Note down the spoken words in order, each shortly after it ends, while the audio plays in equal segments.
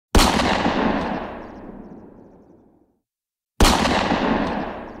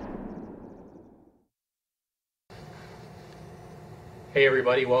Hey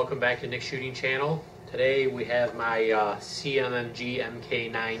everybody, welcome back to Nick's Shooting Channel. Today we have my CMMG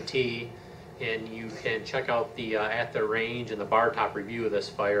MK9-T, and you can check out the at the range and the bar top review of this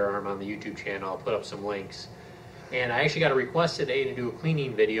firearm on the YouTube channel. I'll put up some links. And I actually got a request today to do a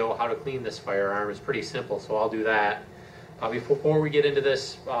cleaning video, how to clean this firearm. It's pretty simple, so I'll do that. Before we get into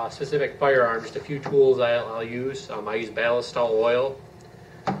this specific firearm, just a few tools I'll use. I use ballistol oil.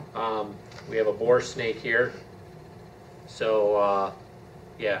 We have a boar snake here. So,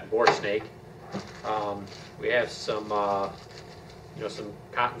 yeah, boar snake. We have some, some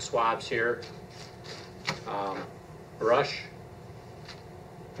cotton swabs here. Brush.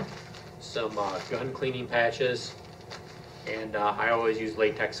 Some gun cleaning patches. And I always use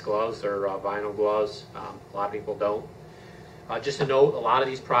latex gloves or vinyl gloves. A lot of people don't. Just a note, a lot of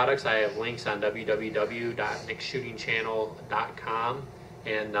these products I have links on www.nicksshootingchannel.com.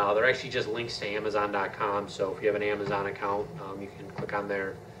 And they're actually just links to Amazon.com, so if you have an Amazon account, you can click on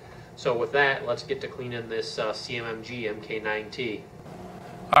there. So with that, let's get to cleaning this CMMG MK9-T.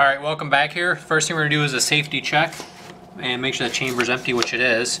 Alright, welcome back here. First thing we're going to do is a safety check and make sure the chamber is empty, which it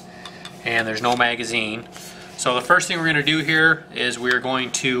is, and there's no magazine. So the first thing we're going to do here is we're going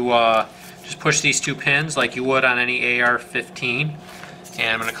to just push these two pins like you would on any AR-15. And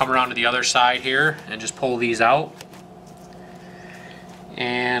I'm going to come around to the other side here and just pull these out.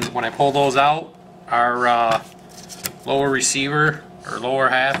 And when I pull those out, our lower receiver or lower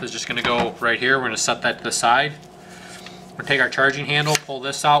half is just going to go right here. We're going to set that to the side. We're going to take our charging handle, pull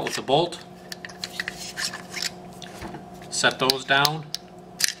this out with the bolt, set those down,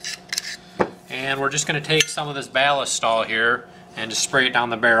 and we're just going to take some of this ballistol here and just spray it down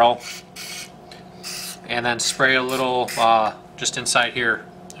the barrel, and then spray a little just inside here,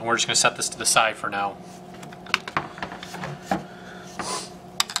 and we're just going to set this to the side for now.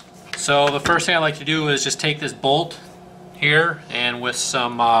 So the first thing I like to do is just take this bolt here, and with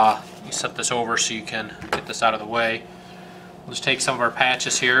some, you set this over so you can get this out of the way. We'll just take some of our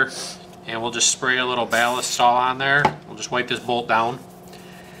patches here, and we'll just spray a little ballistol on there. We'll just wipe this bolt down.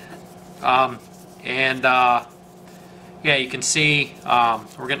 Yeah, you can see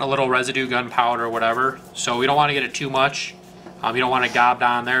we're getting a little residue gunpowder or whatever, so we don't want to get it too much. You don't want it gobbed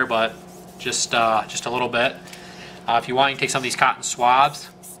on there, but just a little bit. If you want, you can take some of these cotton swabs,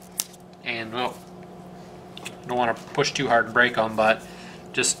 and well, don't want to push too hard and break them, but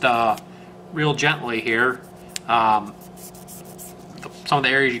just real gently here. Some of the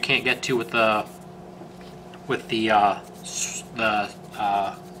areas you can't get to with the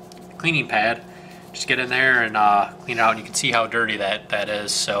cleaning pad, just get in there and clean it out, and you can see how dirty that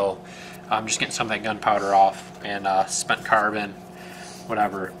is. So I'm just getting some of that gunpowder off and spent carbon,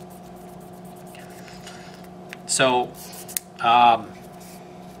 whatever. So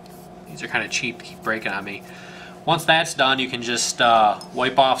these are kind of cheap, keep breaking on me. Once that's done, you can just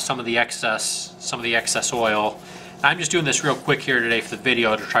wipe off some of the excess oil. I'm just doing this real quick here today for the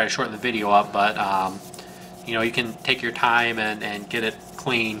video to try to shorten the video up, but you can take your time and get it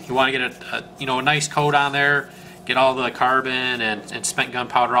clean. You want to get a nice coat on there, get all the carbon and spent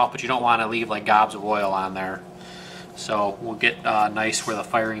gunpowder off, but you don't want to leave like gobs of oil on there. So we'll get nice where the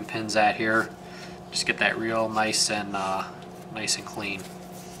firing pin's at here. Just get that real nice and clean.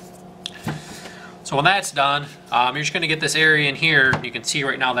 So when that's done, you're just going to get this area in here. You can see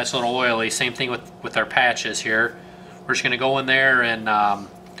right now that's a little oily. Same thing with our patches here. We're just going to go in there and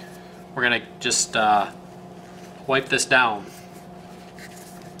we're going to just wipe this down.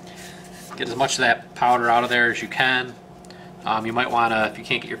 Get as much of that powder out of there as you can. You might want to, if you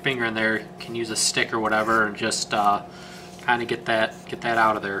can't get your finger in there, you can use a stick or whatever and just kind of get that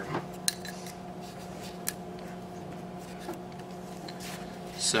out of there.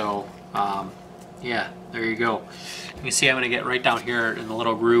 So yeah, there you go. You can see I'm going to get right down here in the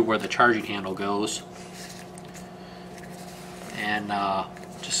little groove where the charging handle goes, and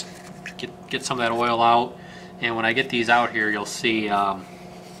just get some of that oil out. And when I get these out here, you'll see you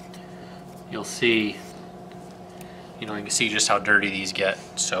can see just how dirty these get.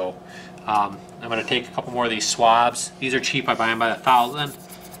 So I'm going to take a couple more of these swabs. These are cheap. I buy them by the thousand.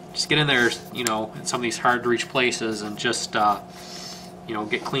 Just get in there, in some of these hard to reach places, and just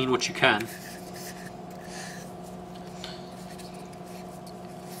get clean what you can.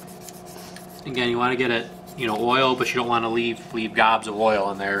 Again, you want to get it, oil, but you don't want to leave gobs of oil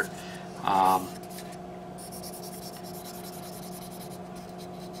in there.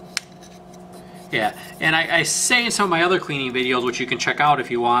 Yeah, and I say in some of my other cleaning videos, which you can check out if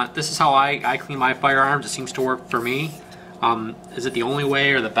you want, this is how I clean my firearms. It seems to work for me. Is it the only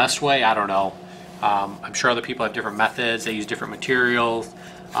way or the best way? I don't know. I'm sure other people have different methods. They use different materials.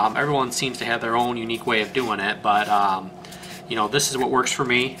 Everyone seems to have their own unique way of doing it, but you know, this is what works for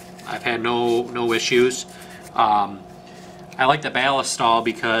me. I've had no issues. I like the ballistol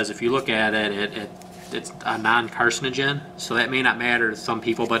because if you look at it, it's a non-carcinogen, so that may not matter to some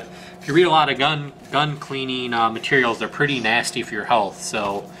people, but if you read a lot of gun cleaning materials, they're pretty nasty for your health.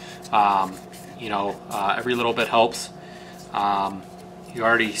 So you know, every little bit helps. You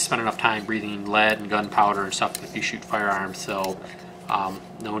already spent enough time breathing lead and gunpowder and stuff if you shoot firearms, so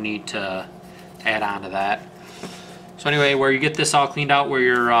no need to add on to that. So anyway, where you get this all cleaned out, where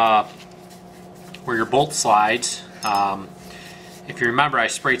your bolt slides, if you remember, I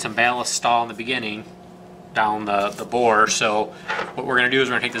sprayed some ballistol in the beginning down the bore. So what we're going to do is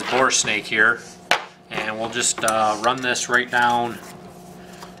we're going to take this bore snake here, and we'll just run this right down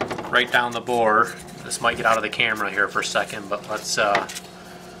the bore. This might get out of the camera here for a second, but let's. You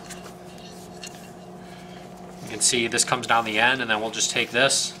can see this comes down the end, and then we'll just take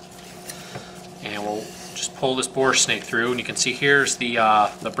this and we'll just pull this bore snake through, and you can see here's the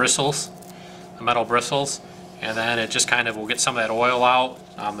bristles, the metal bristles, and then it just kind of will get some of that oil out.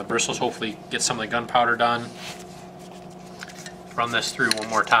 The bristles hopefully get some of the gunpowder done. Run this through one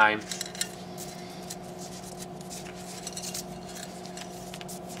more time.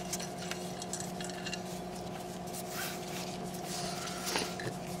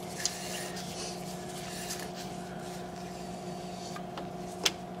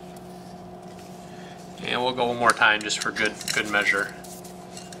 And we'll go one more time just for good measure.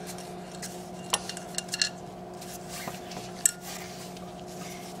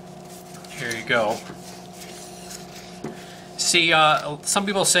 Here you go. See, some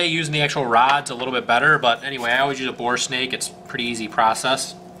people say using the actual rod's a little bit better, but anyway, I always use a bore snake. It's a pretty easy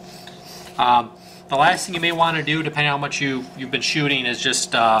process. The last thing you may want to do, depending on how much you've been shooting, is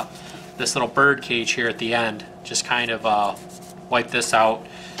just this little bird cage here at the end. Just kind of wipe this out,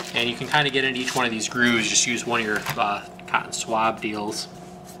 and you can kind of get into each one of these grooves. Just use one of your cotton swab deals.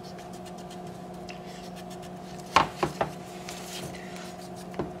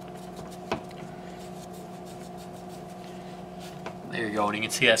 There you go, and you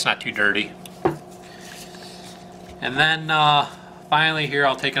can see that's not too dirty. And then finally here,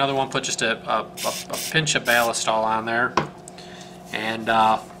 I'll take another one, put just a pinch of ballistol on there, and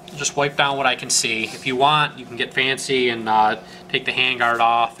just wipe down what I can see. If you want, you can get fancy and take the handguard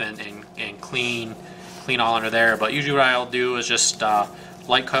off and clean all under there, but usually what I'll do is just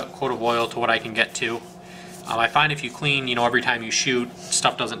light coat of oil to what I can get to. I find if you clean, you know, every time you shoot,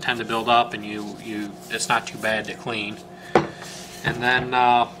 stuff doesn't tend to build up, and it's not too bad to clean. And then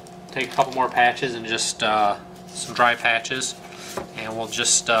take a couple more patches and just some dry patches, and we'll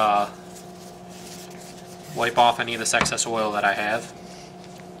just wipe off any of this excess oil that I have.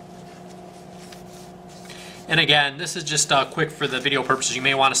 And again, this is just quick for the video purposes. You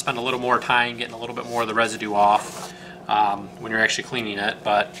may want to spend a little more time getting a little bit more of the residue off when you're actually cleaning it,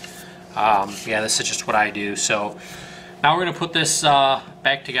 but yeah, this is just what I do. So now we're going to put this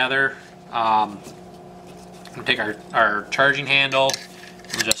back together. We'll take our charging handle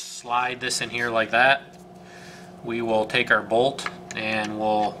and just slide this in here like that. We will take our bolt and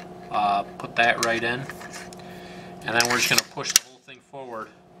we'll put that right in, and then we're just going to push the whole thing forward,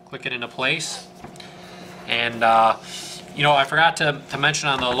 click it into place. And you know, I forgot to mention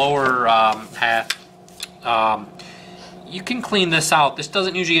on the lower half, you can clean this out. This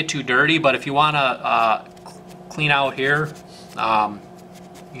doesn't usually get too dirty, but if you want to clean out here,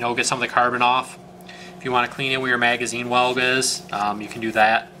 you know, get some of the carbon off. If you want to clean in where your magazine weld is, you can do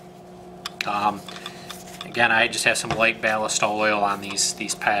that. Again, I just have some light ballistol oil on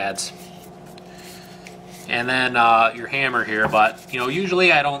these pads. And then your hammer here, but you know,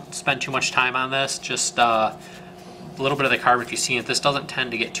 usually I don't spend too much time on this. Just a little bit of the carbon, if you see it. This doesn't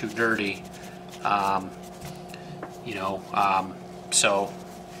tend to get too dirty. You know, so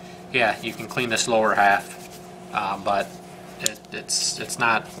yeah, you can clean this lower half, but it's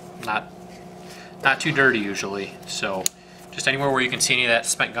not too dirty usually. So just anywhere where you can see any of that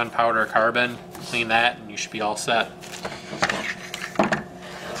spent gunpowder or carbon, clean that, and you should be all set.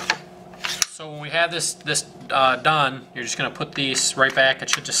 So when we have this done, you're just going to put these right back. It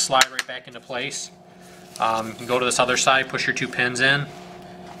should just slide right back into place. You can go to this other side, push your two pins in,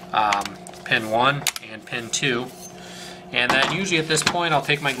 pin 1 and pin 2. And then usually at this point I'll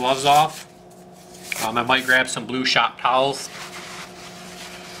take my gloves off. I might grab some blue shop towels,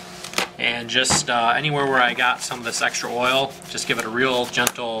 and just anywhere where I got some of this extra oil, just give it a real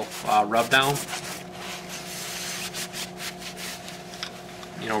gentle rub down.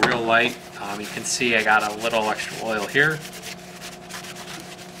 You know, real light. You can see I got a little extra oil here.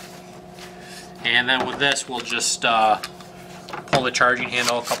 And then with this, we'll just pull the charging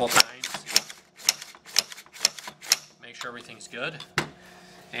handle a couple times. Make sure everything's good.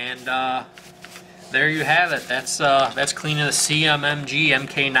 And there you have it. That's cleaning the CMMG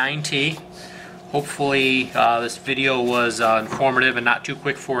MK9-T. Hopefully this video was informative and not too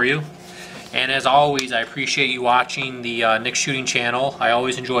quick for you. And as always, I appreciate you watching the Nick Shooting channel. I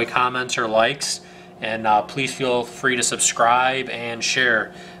always enjoy comments or likes. And please feel free to subscribe and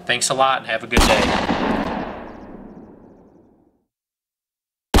share. Thanks a lot and have a good day.